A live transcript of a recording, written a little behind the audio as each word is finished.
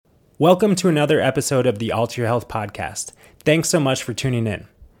Welcome to another episode of the Alter Your Health podcast. Thanks so much for tuning in.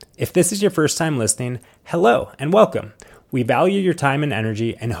 If this is your first time listening, hello and welcome. We value your time and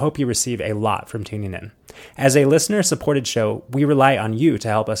energy and hope you receive a lot from tuning in. As a listener-supported show, we rely on you to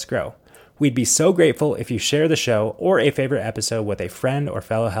help us grow. We'd be so grateful if you share the show or a favorite episode with a friend or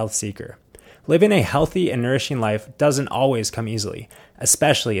fellow health seeker. Living a healthy and nourishing life doesn't always come easily,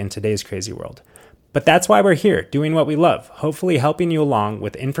 especially in today's crazy world. But that's why we're here, doing what we love, hopefully helping you along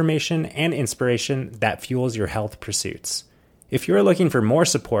with information and inspiration that fuels your health pursuits. If you're looking for more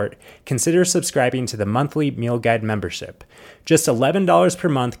support, consider subscribing to the monthly Meal Guide membership. Just $11 per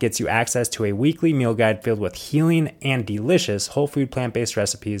month gets you access to a weekly meal guide filled with healing and delicious whole food plant-based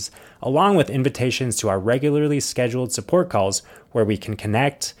recipes, along with invitations to our regularly scheduled support calls where we can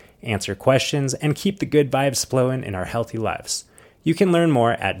connect, answer questions, and keep the good vibes flowing in our healthy lives. You can learn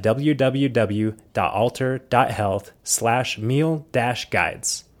more at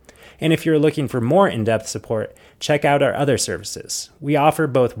www.alter.health/meal-guides. And if you're looking for more in-depth support, check out our other services. We offer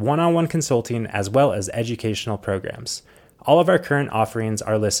both one-on-one consulting as well as educational programs. All of our current offerings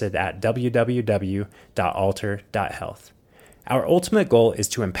are listed at www.alter.health. Our ultimate goal is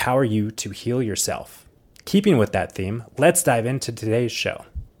to empower you to heal yourself. Keeping with that theme, let's dive into today's show.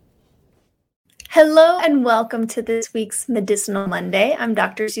 Hello and welcome to this week's Medicinal Monday. I'm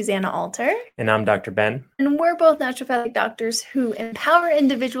Dr. Susanna Alter. And I'm Dr. Ben. And we're both naturopathic doctors who empower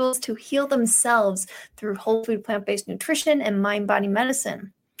individuals to heal themselves through whole food plant-based nutrition and mind-body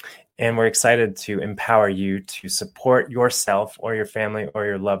medicine. And we're excited to empower you to support yourself or your family or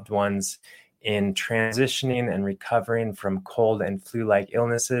your loved ones in transitioning and recovering from cold and flu-like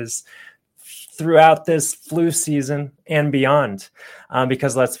illnesses throughout this flu season and beyond.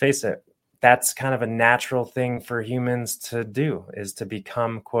 Because let's face it, that's kind of a natural thing for humans to do, is to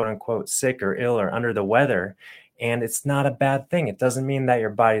become quote unquote sick or ill or under the weather. And it's not a bad thing. It doesn't mean that your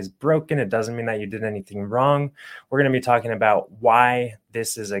body's broken. It doesn't mean that you did anything wrong. We're going to be talking about why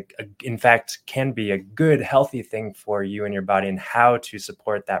this is in fact, can be a good, healthy thing for you and your body, and how to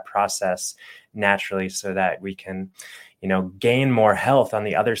support that process naturally so that we can, gain more health on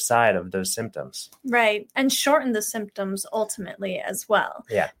the other side of those symptoms. Right. And shorten the symptoms ultimately as well.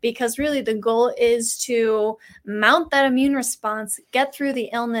 Yeah. Because really the goal is to mount that immune response, get through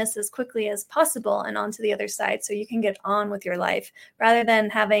the illness as quickly as possible and onto the other side so you can get on with your life rather than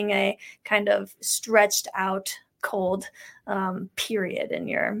having a kind of stretched out cold period in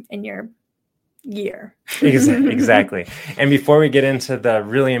your year. Exactly. And before we get into the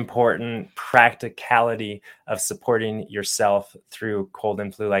really important practicality of supporting yourself through cold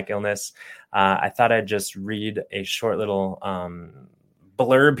and flu-like illness, I thought I'd just read a short little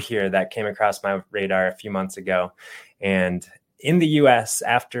blurb here that came across my radar a few months ago. And in the U.S.,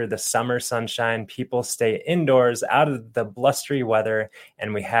 after the summer sunshine, people stay indoors out of the blustery weather,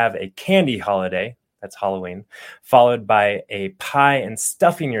 and we have a candy holiday. That's Halloween, followed by a pie and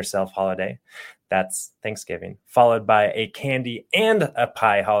stuffing yourself holiday. That's Thanksgiving, followed by a candy and a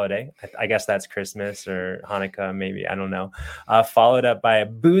pie holiday. I guess that's Christmas or Hanukkah, maybe, I don't know. Followed up by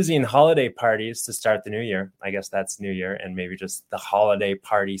boozing holiday parties to start the new year. I guess that's New Year and maybe just the holiday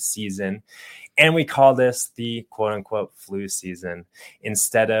party season. And we call this the quote unquote flu season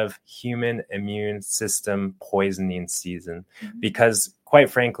instead of human immune system poisoning season. Because quite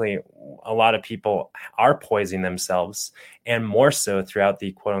frankly, a lot of people are poisoning themselves, and more so throughout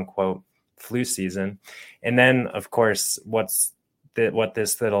the quote unquote flu season. And then, of course, what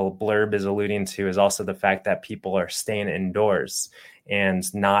this little blurb is alluding to is also the fact that people are staying indoors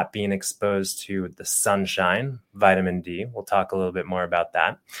and not being exposed to the sunshine, vitamin D. We'll talk a little bit more about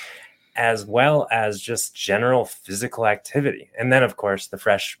that, as well as just general physical activity. And then, of course, the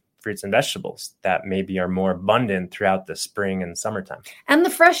fresh fruits and vegetables that maybe are more abundant throughout the spring and summertime. And the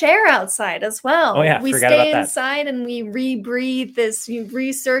fresh air outside as well. Oh, yeah. We Forgot about stay that. inside and we rebreathe this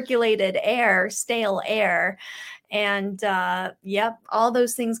recirculated air, stale air. And all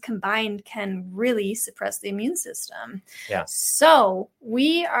those things combined can really suppress the immune system. Yeah. So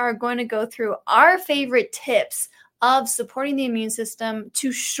we are going to go through our favorite tips of supporting the immune system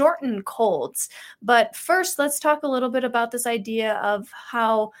to shorten colds. But first, let's talk a little bit about this idea of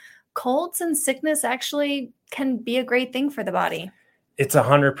how colds and sickness actually can be a great thing for the body. It's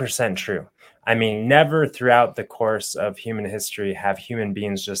 100% true. I mean, never throughout the course of human history have human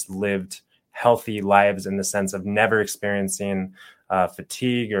beings just lived healthy lives in the sense of never experiencing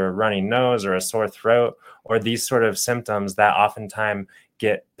fatigue or a runny nose or a sore throat or these sort of symptoms that oftentimes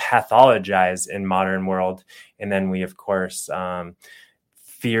get pathologized in modern world. And then we, of course,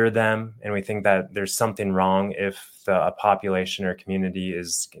 fear them, and we think that there's something wrong if a population or community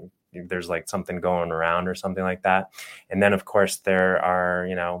there's like something going around or something like that. And then, of course, there are,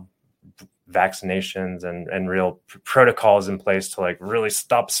 vaccinations and real protocols in place to like really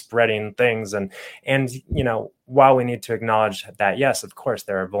stop spreading things. And, while we need to acknowledge that, yes, of course,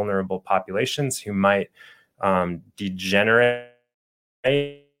 there are vulnerable populations who might degenerate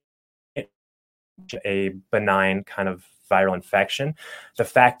a benign kind of viral infection. The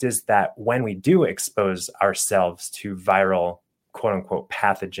fact is that when we do expose ourselves to viral, quote unquote,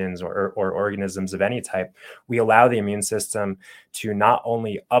 pathogens or organisms of any type, we allow the immune system to not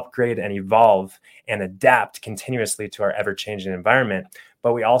only upgrade and evolve and adapt continuously to our ever-changing environment,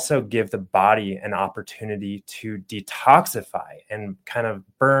 but we also give the body an opportunity to detoxify and kind of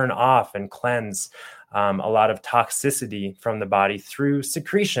burn off and cleanse a lot of toxicity from the body through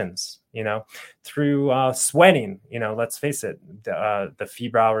secretions, through sweating. Let's face it, the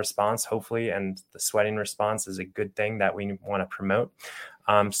febrile response, hopefully, and the sweating response is a good thing that we want to promote.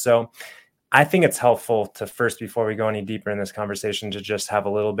 So I think it's helpful to first, before we go any deeper in this conversation, to just have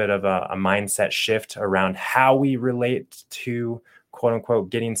a little bit of a mindset shift around how we relate to, quote unquote,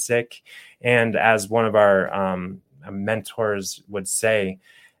 getting sick. And as one of our mentors would say,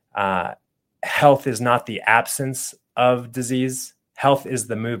 health is not the absence of disease. Health is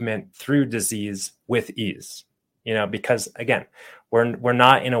the movement through disease with ease, because again, we're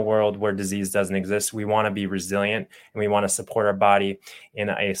not in a world where disease doesn't exist. We want to be resilient and we want to support our body in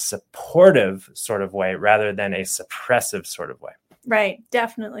a supportive sort of way rather than a suppressive sort of way. Right,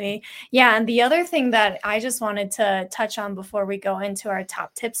 definitely. Yeah. And the other thing that I just wanted to touch on before we go into our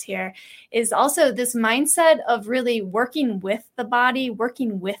top tips here is also this mindset of really working with the body,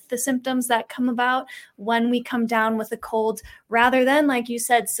 working with the symptoms that come about when we come down with a cold, rather than, like you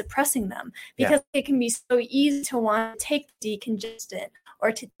said, suppressing them, because it can be so easy to want to take decongestant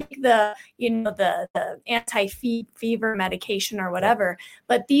or to take the anti-fever medication or whatever.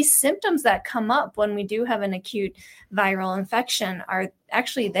 But these symptoms that come up when we do have an acute viral infection are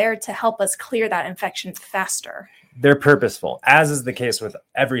actually there to help us clear that infection faster. They're purposeful, as is the case with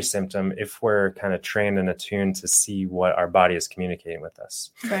every symptom, if we're kind of trained and attuned to see what our body is communicating with us.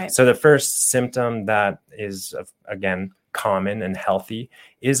 Right. So the first symptom that is, again, common and healthy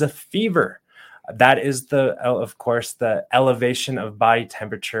is a fever. That is of course, the elevation of body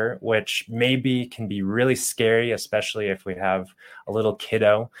temperature, which can be really scary, especially if we have a little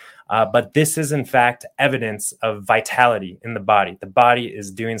kiddo. But this is, in fact, evidence of vitality in the body. The body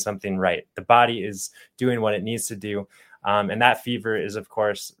is doing something right. The body is doing what it needs to do. And that fever is, of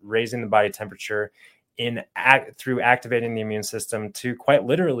course, raising the body temperature through activating the immune system to quite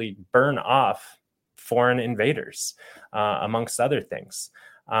literally burn off foreign invaders, amongst other things.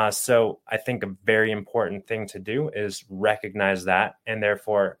 So I think a very important thing to do is recognize that and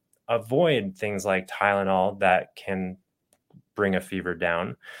therefore avoid things like Tylenol that can bring a fever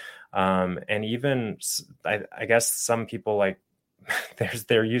down. And even, I guess some people like,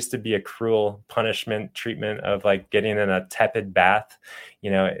 there used to be a cruel punishment treatment of like getting in a tepid bath,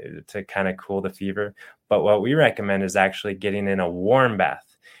 to kind of cool the fever. But what we recommend is actually getting in a warm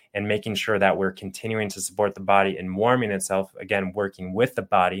bath and making sure that we're continuing to support the body in warming itself, again, working with the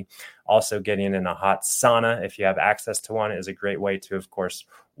body. Also getting in a hot sauna, if you have access to one, is a great way to, of course,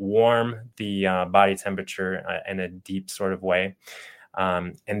 warm the body temperature in a deep sort of way.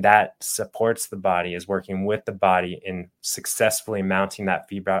 And that supports the body, is working with the body in successfully mounting that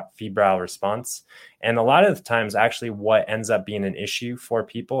febrile response. And a lot of the times, actually, what ends up being an issue for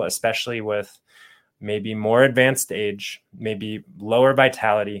people, especially with maybe more advanced age, maybe lower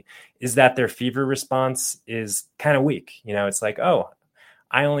vitality, is that their fever response is kind of weak. It's like, oh,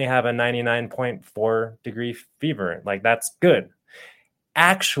 I only have a 99.4 degree fever. Like, that's good.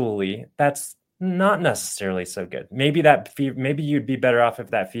 Actually, that's not necessarily so good. Maybe maybe you'd be better off if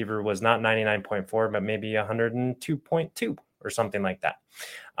that fever was not 99.4, but maybe 102.2 or something like that.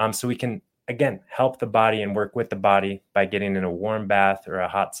 So we can, again, help the body and work with the body by getting in a warm bath or a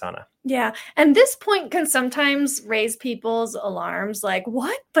hot sauna. Yeah. And this point can sometimes raise people's alarms, like,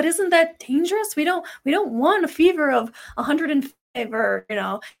 what? But isn't that dangerous? We don't want a fever of 105 or,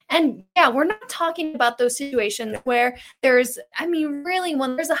 and yeah, we're not talking about those situations where really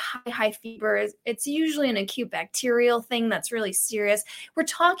when there's a high fever, it's usually an acute bacterial thing that's really serious. We're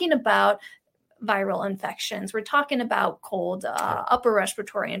talking about viral infections. We're talking about cold, upper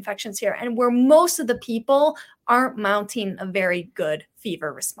respiratory infections here, and where most of the people aren't mounting a very good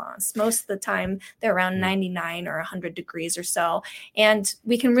fever response. Most of the time, they're around 99 or 100 degrees or so. And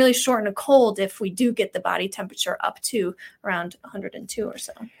we can really shorten a cold if we do get the body temperature up to around 102 or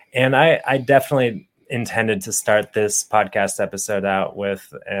so. And I definitely intended to start this podcast episode out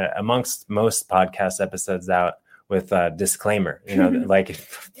with, amongst most podcast episodes out, with a disclaimer, like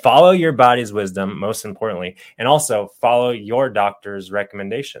follow your body's wisdom, most importantly, and also follow your doctor's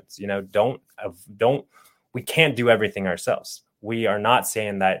recommendations. We can't do everything ourselves. We are not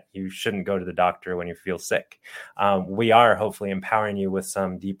saying that you shouldn't go to the doctor when you feel sick. We are hopefully empowering you with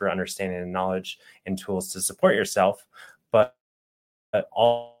some deeper understanding and knowledge and tools to support yourself, but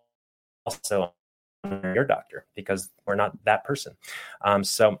also your doctor, because we're not that person.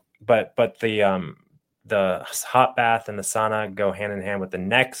 But the hot bath and the sauna go hand in hand with the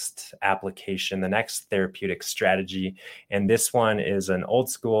next application, the next therapeutic strategy. And this one is an old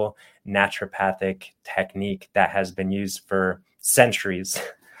school naturopathic technique that has been used for centuries,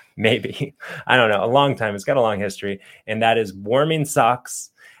 maybe, I don't know, a long time. It's got a long history. And that is warming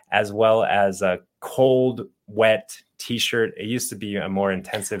socks, as well as a cold, wet t-shirt. It used to be a more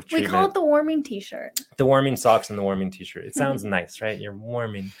intensive treatment. We call it the warming t-shirt. The warming socks and the warming t-shirt. It sounds nice, right? You're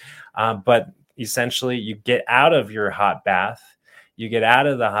warming. But essentially, you get out of your hot bath, you get out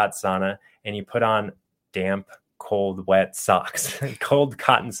of the hot sauna, and you put on damp, cold, wet socks, cold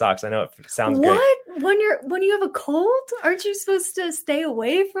cotton socks. I know it sounds great. What? When you have a cold, aren't you supposed to stay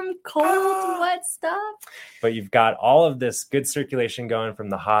away from cold, wet stuff? But you've got all of this good circulation going from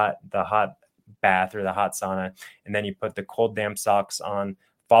the hot bath or the hot sauna, and then you put the cold, damp socks on,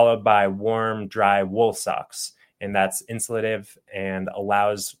 followed by warm, dry wool socks. And that's insulative and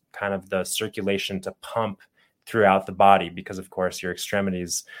allows kind of the circulation to pump throughout the body, because of course your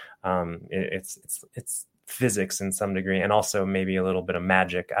extremities, it's physics in some degree, and also maybe a little bit of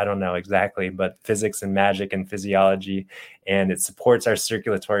magic. I don't know exactly, but physics and magic and physiology, and it supports our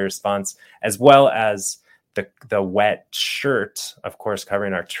circulatory response, as well as the wet shirt, of course,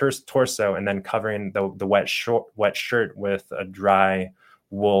 covering our torso, and then covering the wet shirt with a dry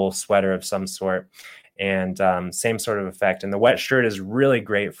wool sweater of some sort. And same sort of effect. And the wet shirt is really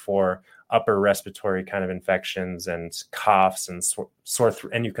great for upper respiratory kind of infections and coughs and sore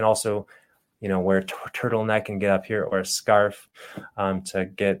throat. And you can also, wear a turtleneck and get up here, or a scarf to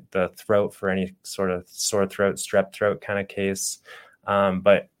get the throat for any sort of sore throat, strep throat kind of case.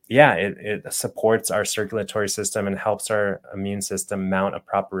 But yeah, it supports our circulatory system and helps our immune system mount a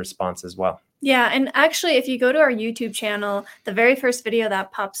proper response as well. Yeah. And actually, if you go to our YouTube channel, the very first video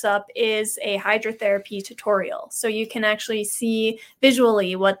that pops up is a hydrotherapy tutorial. So you can actually see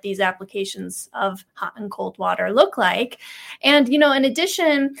visually what these applications of hot and cold water look like. And, in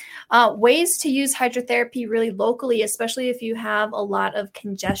addition, ways to use hydrotherapy really locally, especially if you have a lot of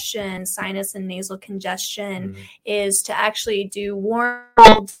congestion, sinus and nasal congestion, is to actually do warm,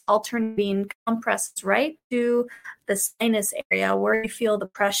 alternating compresses right to the sinus area where you feel the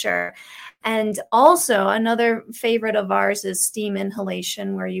pressure. And also another favorite of ours is steam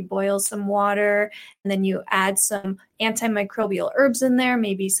inhalation, where you boil some water and then you add some antimicrobial herbs in there,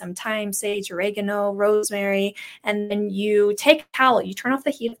 maybe some thyme, sage, oregano, rosemary, and then you take a towel, you turn off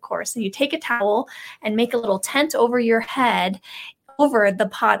the heat, of course, and you take a towel and make a little tent over your head, over the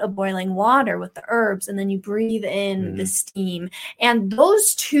pot of boiling water with the herbs, and then you breathe in the steam. And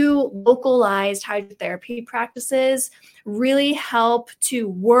those two localized hydrotherapy practices really help to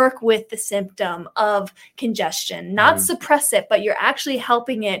work with the symptom of congestion, not suppress it, but you're actually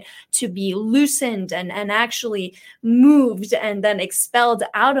helping it to be loosened and actually moved and then expelled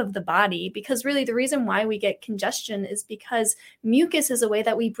out of the body. Because really the reason why we get congestion is because mucus is a way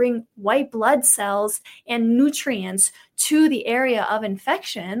that we bring white blood cells and nutrients to the area of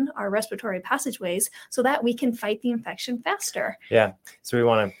infection, our respiratory passageways, so that we can fight the infection faster. Yeah. So we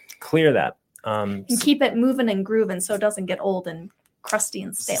want to clear that. And keep it moving and grooving so it doesn't get old and crusty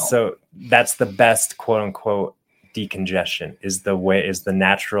and stale. So that's the best quote unquote decongestion, is the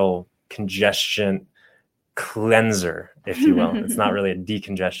natural congestion cleanser, if you will. It's not really a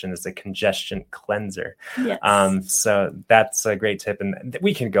decongestion, it's a congestion cleanser. Yes. So that's a great tip. And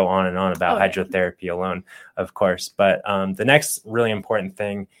we can go on and on about hydrotherapy alone, of course. But the next really important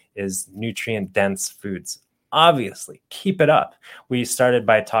thing is nutrient dense foods. Obviously, keep it up. We started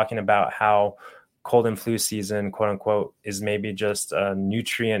by talking about how cold and flu season, quote unquote, is maybe just a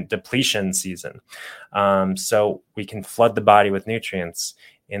nutrient depletion season. So we can flood the body with nutrients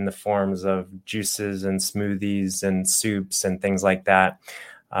in the forms of juices and smoothies and soups and things like that.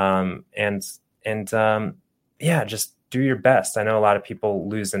 Just do your best. I know a lot of people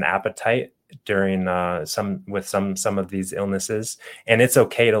lose an appetite during some of these illnesses, and it's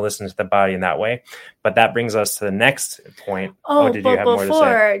okay to listen to the body in that way. But that brings us to the next point. Did you have more to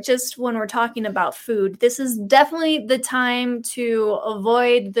say? Just when we're talking about food, this is definitely the time to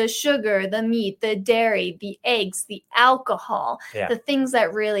avoid the sugar, the meat, the dairy, the eggs, the alcohol, the things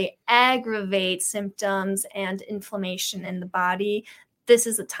that really aggravate symptoms and inflammation in the body. this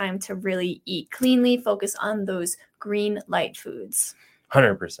is a time to really eat cleanly, focus on those green light foods.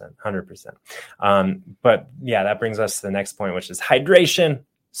 100%. But yeah, that brings us to the next point, which is hydration.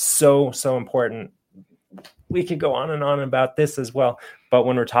 So important. We could go on and on about this as well. But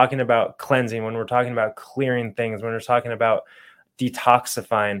when we're talking about cleansing, when we're talking about clearing things, when we're talking about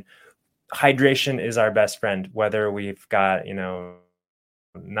detoxifying, hydration is our best friend, whether we've got,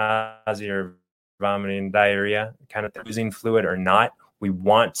 nausea or vomiting, diarrhea, kind of losing fluid or not. We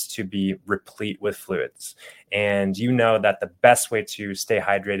want to be replete with fluids. And you know that the best way to stay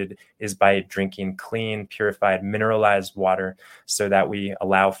hydrated is by drinking clean, purified, mineralized water so that we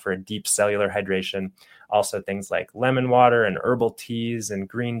allow for a deep cellular hydration. Also things like lemon water and herbal teas and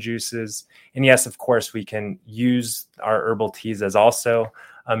green juices. And yes, of course, we can use our herbal teas as also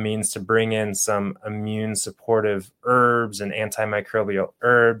a means to bring in some immune supportive herbs and antimicrobial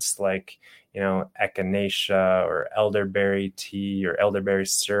herbs like echinacea or elderberry tea or elderberry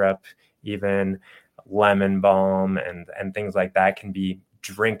syrup, even lemon balm and things like that can be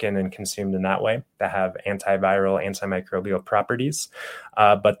drinking and consumed in that way that have antiviral, antimicrobial properties.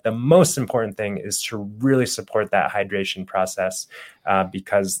 But the most important thing is to really support that hydration process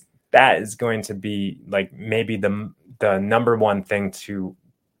because that is going to be like maybe the number one thing to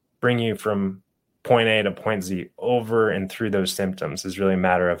bring you from point A to point Z over and through those symptoms is really a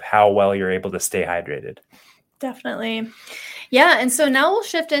matter of how well you're able to stay hydrated. Definitely. Yeah. And so now we'll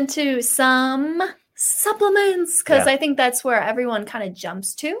shift into some supplements because I think that's where everyone kind of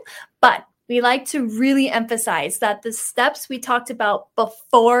jumps to. But we like to really emphasize that the steps we talked about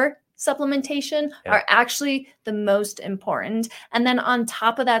before supplementation are actually the most important. And then on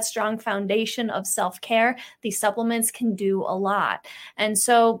top of that strong foundation of self-care, these supplements can do a lot. And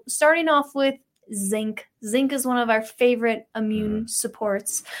so starting off with zinc. Zinc is one of our favorite immune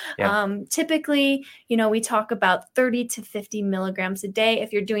supports. Typically, we talk about 30 to 50 milligrams a day.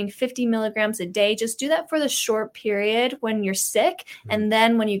 If you're doing 50 milligrams a day, just do that for the short period when you're sick. And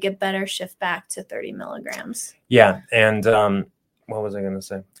then when you get better, shift back to 30 milligrams. Yeah. And what was I going to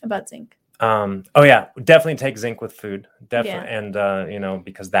say? About zinc. Definitely take zinc with food. Definitely. Yeah. And,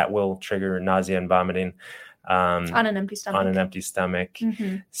 because that will trigger nausea and vomiting. On an empty stomach.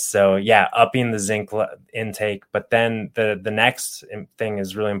 Mm-hmm. So upping the zinc intake. But then the next thing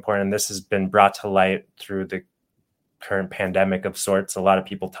is really important. And this has been brought to light through the current pandemic of sorts. A lot of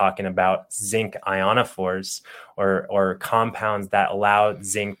people talking about zinc ionophores or compounds that allow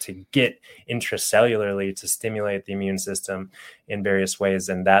zinc to get intracellularly to stimulate the immune system in various ways.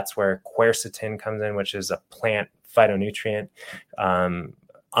 And that's where quercetin comes in, which is a plant phytonutrient.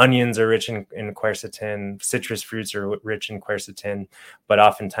 Onions are rich in quercetin. Citrus fruits are rich in quercetin, but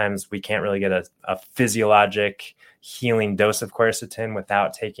oftentimes we can't really get a physiologic healing dose of quercetin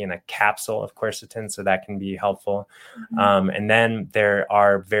without taking a capsule of quercetin. So that can be helpful. And then there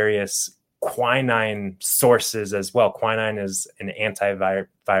are various quinine sources as well. Quinine is an antiviral,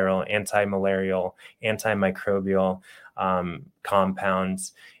 antimalarial, antimicrobial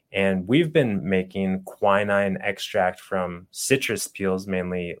compounds. And we've been making quinine extract from citrus peels,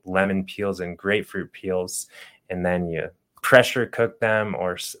 mainly lemon peels and grapefruit peels. And then you pressure cook them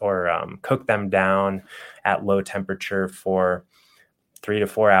or cook them down at low temperature for 3 to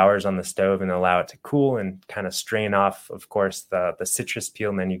 4 hours on the stove and allow it to cool and kind of strain off, of course, the citrus peel.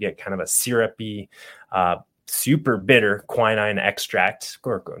 And then you get kind of a syrupy, super bitter quinine extract,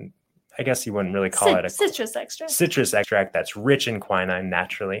 or I guess you wouldn't really call it a citrus extract. Citrus extract that's rich in quinine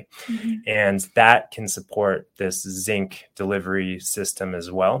naturally. And that can support this zinc delivery system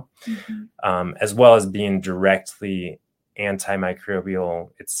as well, as well as being directly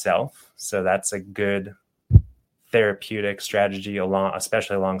antimicrobial itself. So that's a good therapeutic strategy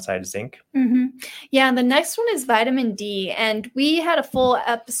especially alongside zinc. Yeah, the next one is vitamin D. And we had a full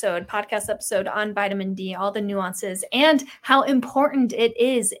podcast episode on vitamin D, all the nuances and how important it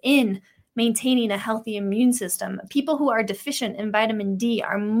is in maintaining a healthy immune system. People who are deficient in vitamin D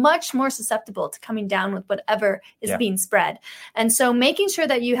are much more susceptible to coming down with whatever is being spread. And so making sure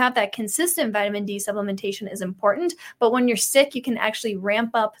that you have that consistent vitamin D supplementation is important. But when you're sick, you can actually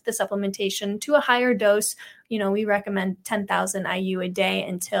ramp up the supplementation to a higher dose. We recommend 10,000 IU a day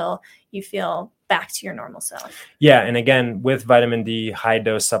until you feel back to your normal self. Yeah. And again, with vitamin D, high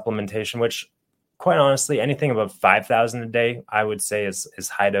dose supplementation, which quite honestly, anything above 5,000 a day, I would say is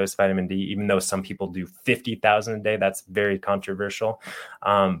high dose vitamin D, even though some people do 50,000 a day. That's very controversial.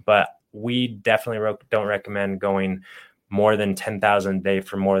 But we definitely don't recommend going more than 10,000 a day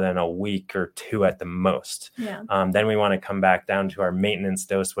for more than a week or two at the most. Then we want to come back down to our maintenance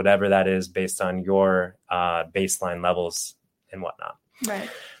dose, whatever that is, based on your baseline levels and whatnot. Right.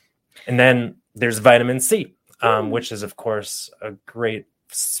 And then there's vitamin C. which is, of course, a great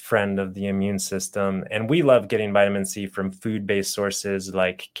friend of the immune system. And we love getting vitamin C from food-based sources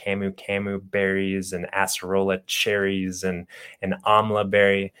like camu berries and acerola cherries and amla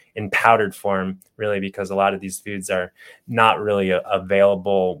berry in powdered form, really, because a lot of these foods are not really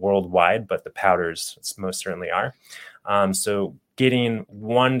available worldwide, but the powders most certainly are. So getting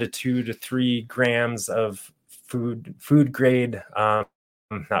 1 to 2 to 3 grams of food grade, not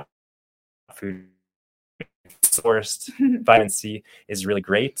food sourced vitamin C is really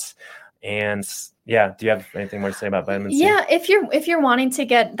great. And yeah, do you have anything more to say about vitamin C? Yeah, if you're wanting to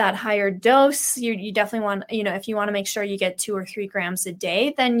get that higher dose, you definitely want, if you want to make sure you get 2 or 3 grams a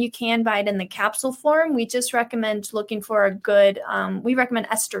day, then you can buy it in the capsule form. We just recommend looking for a good, we recommend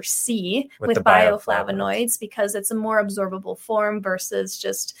ester C with bioflavonoids because it's a more absorbable form versus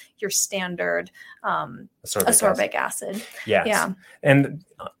just your standard ascorbic acid. Yes. Yeah. And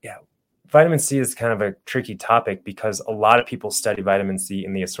vitamin C is kind of a tricky topic because a lot of people study vitamin C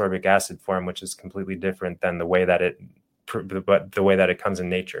in the ascorbic acid form, which is completely different than the way that it comes in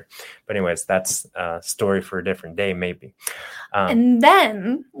nature. But anyways, that's a story for a different day, maybe. And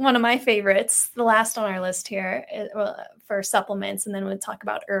then one of my favorites, the last on our list here for supplements, and then we'll talk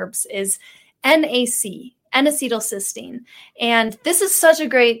about herbs, is NAC, N-acetylcysteine. And this is such a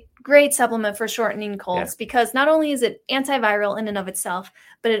great supplement for shortening colds because not only is it antiviral in and of itself,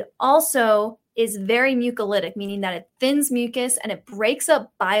 but it also is very mucolytic, meaning that it thins mucus and it breaks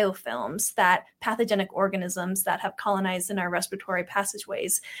up biofilms that pathogenic organisms that have colonized in our respiratory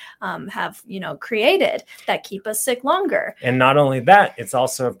passageways have, created that keep us sick longer. And not only that, it's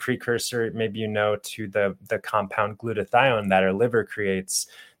also a precursor, maybe to the compound glutathione that our liver creates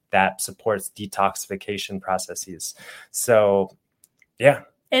that supports detoxification processes. So, yeah.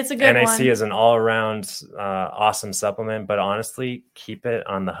 It's a good NAC one. is an all-around awesome supplement, but honestly, keep it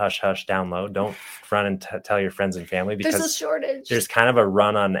on the hush-hush down low. Don't run and tell your friends and family because there's a shortage. There's kind of a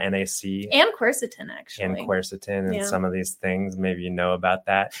run on NAC. And quercetin, actually. And quercetin and some of these things. Maybe you know about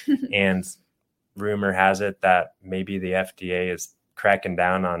that. And rumor has it that maybe the FDA is cracking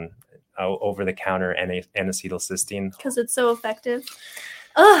down on over-the-counter N-acetylcysteine. Because it's so effective.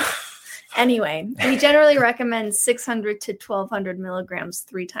 Ugh. Anyway, we generally recommend 600 to 1,200 milligrams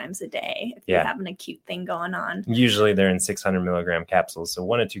 3 times a day if you have an acute thing going on. Usually they're in 600 milligram capsules. So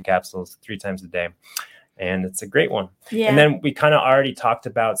 1 to 2 capsules 3 times a day. And it's a great one. Yeah. And then we kind of already talked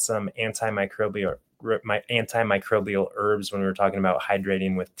about some antimicrobial herbs when we were talking about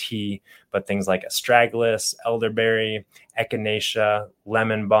hydrating with tea, but things like astragalus, elderberry, echinacea,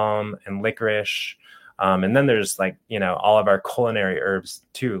 lemon balm, and licorice. And then there's all of our culinary herbs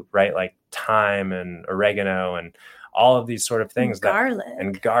too, right? Like thyme and oregano and all of these sort of things.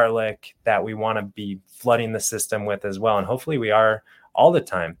 Garlic that we want to be flooding the system with as well. And hopefully we are all the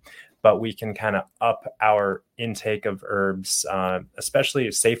time, but we can kind of up our intake of herbs,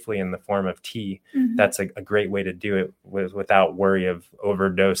 especially safely in the form of tea. Mm-hmm. That's a great way to do it without worry of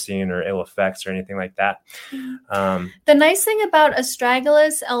overdosing or ill effects or anything like that. The nice thing about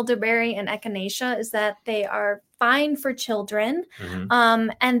astragalus, elderberry, and echinacea is that they are fine for children. Mm-hmm.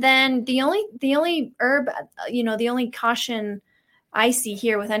 And then the only herb, the only caution I see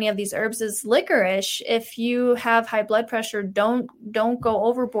here with any of these herbs is licorice. If you have high blood pressure, don't go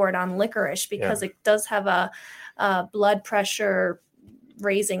overboard on licorice because it does have a blood pressure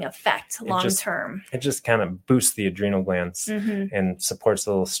raising effect long term. It just kind of boosts the adrenal glands and supports a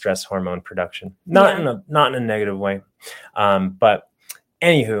little stress hormone production. Not in a negative way. But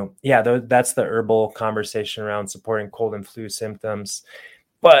anywho, that's the herbal conversation around supporting cold and flu symptoms.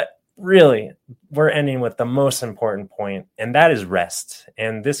 But really, we're ending with the most important point, and that is rest.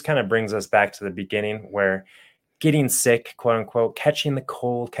 And this kind of brings us back to the beginning where getting sick, quote unquote, catching the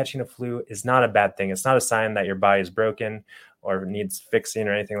cold, catching a flu is not a bad thing. It's not a sign that your body is broken or needs fixing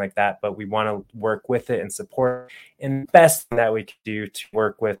or anything like that, but we want to work with it and support. And the best thing that we can do to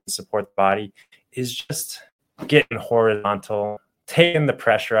work with and support the body is just getting horizontal, taking the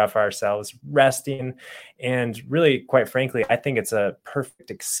pressure off ourselves, resting. And really, quite frankly, I think it's a perfect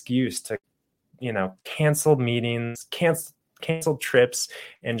excuse to, cancel meetings, cancel trips,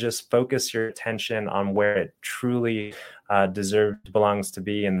 and just focus your attention on where it truly belongs to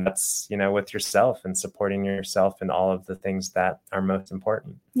be. And that's, with yourself and supporting yourself and all of the things that are most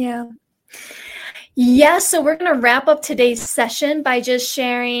important. Yeah. Yeah, so we're going to wrap up today's session by just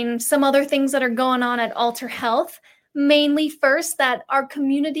sharing some other things that are going on at Alter Health. Mainly first, that our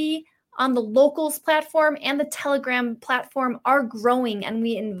community on the Locals platform and the Telegram platform are growing, and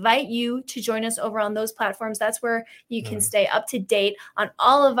we invite you to join us over on those platforms. That's where you can stay up to date on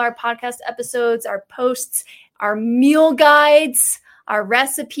all of our podcast episodes, our posts, our meal guides, our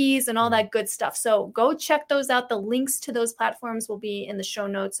recipes and all that good stuff. So go check those out. The links to those platforms will be in the show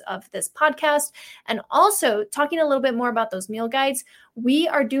notes of this podcast. And also talking a little bit more about those meal guides, we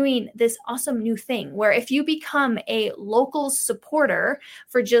are doing this awesome new thing where if you become a local supporter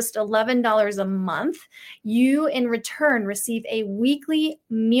for just $11 a month, you in return receive a weekly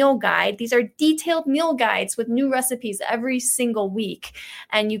meal guide. These are detailed meal guides with new recipes every single week.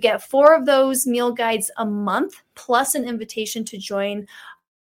 And you get 4 of those meal guides a month, plus an invitation to join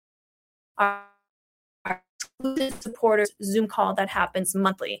our exclusive supporters Zoom call that happens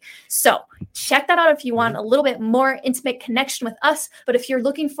monthly. So check that out if you want a little bit more intimate connection with us. But if you're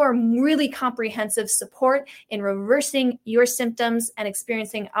looking for really comprehensive support in reversing your symptoms and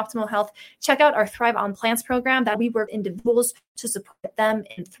experiencing optimal health, check out our Thrive on Plants program that we work with individuals to support them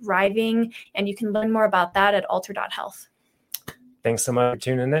in thriving. And you can learn more about that at alter.health. Thanks so much for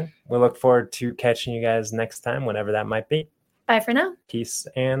tuning in. We look forward to catching you guys next time, whenever that might be. Bye for now. Peace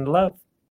and love.